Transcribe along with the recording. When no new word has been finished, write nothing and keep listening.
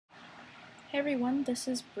Hey everyone, this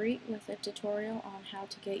is Bree with a tutorial on how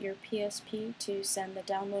to get your PSP to send the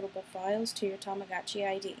downloadable files to your Tamagotchi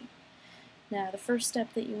ID. Now the first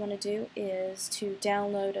step that you want to do is to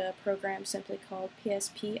download a program simply called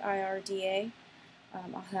PSP IRDA.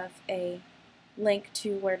 I'll have a link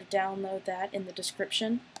to where to download that in the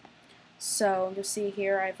description. So you'll see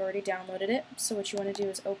here I've already downloaded it. So what you want to do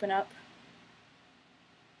is open up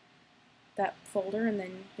that folder and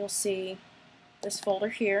then you'll see this folder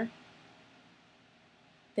here.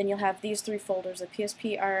 Then you'll have these three folders, the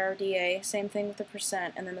PSP IRDA, same thing with the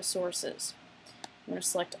percent, and then the sources. I'm going to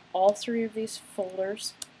select all three of these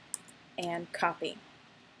folders and copy.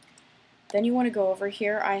 Then you want to go over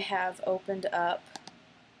here. I have opened up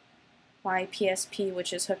my PSP,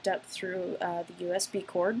 which is hooked up through the USB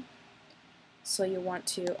cord. So you want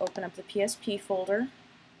to open up the PSP folder,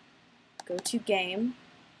 go to Game,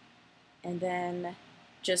 and then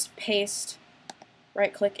just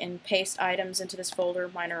right-click and paste items into this folder.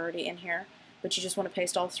 Mine are already in here, but you just want to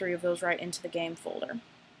paste all three of those right into the game folder.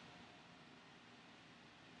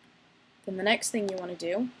 Then the next thing you want to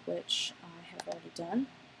do, which I have already done,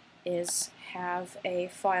 is have a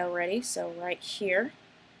file ready. So right here,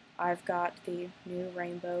 I've got the new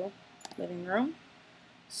Rainbow living room.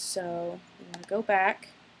 So you want to go back,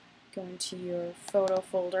 go into your photo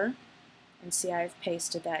folder, and see I've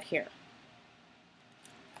pasted that here.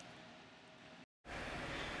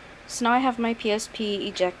 So now I have my PSP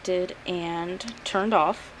ejected and turned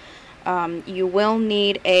off. You will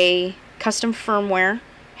need a custom firmware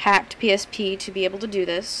hacked PSP to be able to do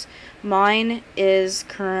this. Mine is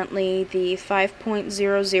currently the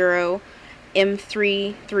 5.00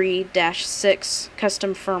 M33-6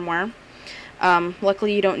 custom firmware.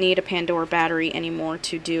 Luckily you don't need a Pandora battery anymore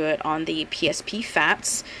to do it on the PSP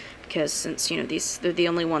FATs, because since they're the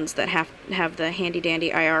only ones that have the handy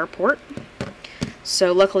dandy IR port.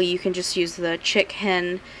 So luckily you can just use the Chick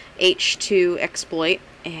Hen H2 exploit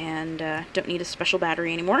and don't need a special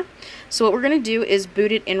battery anymore. So what we're going to do is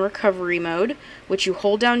boot it in recovery mode, which you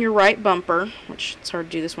hold down your right bumper, which it's hard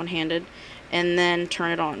to do this one-handed, and then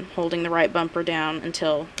turn it on, holding the right bumper down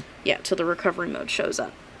until the recovery mode shows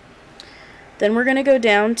up. Then we're going to go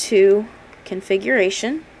down to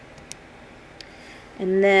configuration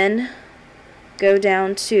and then go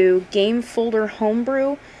down to game folder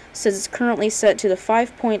homebrew. Says it's currently set to the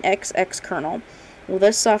 5.xx kernel. Well,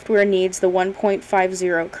 this software needs the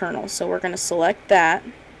 1.50 kernel, so we're going to select that,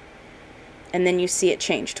 and then you see it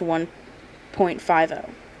change to 1.50.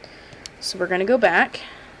 So we're going to go back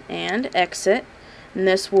and exit, and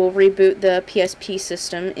this will reboot the PSP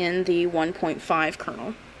system in the 1.5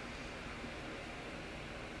 kernel.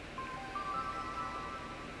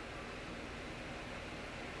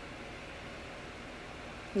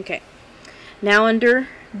 Okay, now under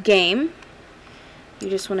Game, you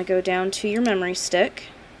just want to go down to your memory stick,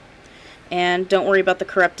 and don't worry about the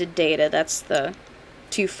corrupted data. That's the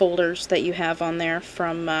two folders that you have on there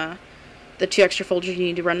from the two extra folders you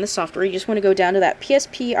need to run the software. You just want to go down to that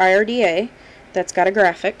PSP IRDA that's got a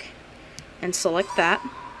graphic and select that.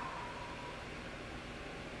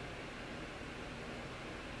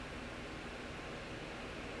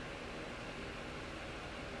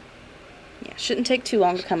 Yeah, shouldn't take too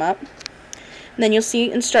long to come up. And then you'll see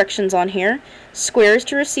instructions on here. Squares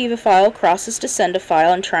to receive a file, crosses to send a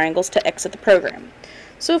file, and triangles to exit the program.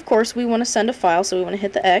 So of course we want to send a file, so we want to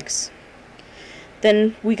hit the X.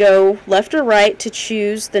 Then we go left or right to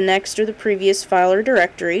choose the next or the previous file or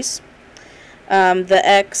directories. The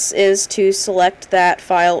X is to select that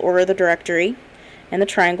file or the directory, and the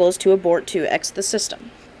triangle is to abort to exit the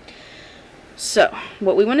system. So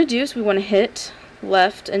what we want to do is we want to hit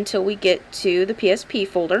left until we get to the PSP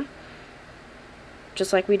folder,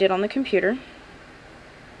 just like we did on the computer.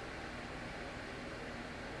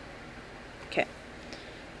 Okay,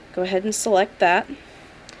 go ahead and select that,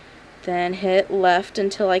 then hit left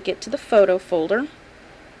until I get to the photo folder,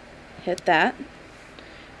 hit that,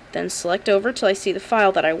 then select over till I see the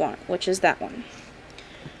file that I want, which is that one.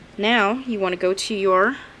 Now you want to go to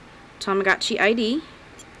your Tamagotchi ID,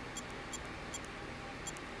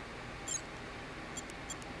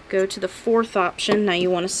 go to the fourth option. Now you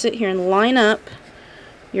want to sit here and line up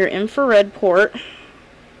your infrared port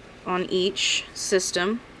on each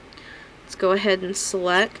system. Let's go ahead and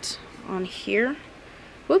select on here.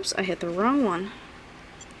 Whoops, I hit the wrong one.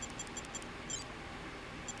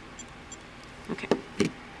 Okay,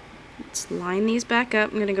 let's line these back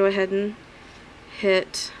up. I'm going to go ahead and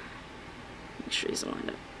hit, make sure these are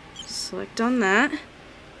lined up. Select on that,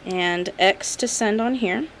 and X to send on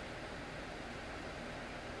here.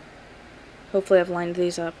 Hopefully I've lined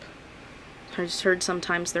these up. I just heard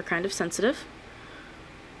sometimes they're kind of sensitive.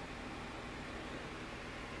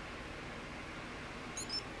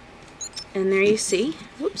 And there you see,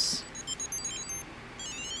 whoops,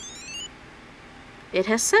 it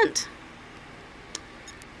has sent.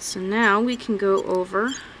 So now we can go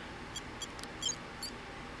over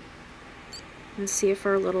and see if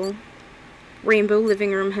our little rainbow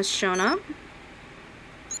living room has shown up.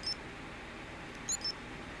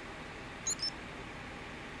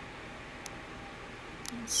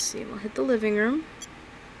 Let's see, we'll hit the living room.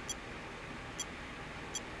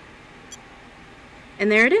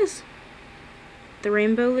 And there it is. The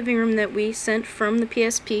rainbow living room that we sent from the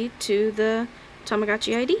PSP to the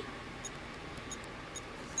Tamagotchi ID.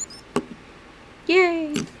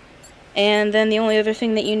 Yay! And then the only other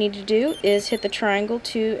thing that you need to do is hit the triangle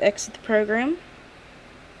to exit the program.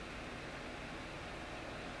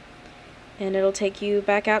 And it'll take you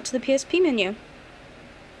back out to the PSP menu.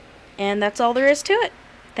 And that's all there is to it.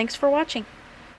 Thanks for watching.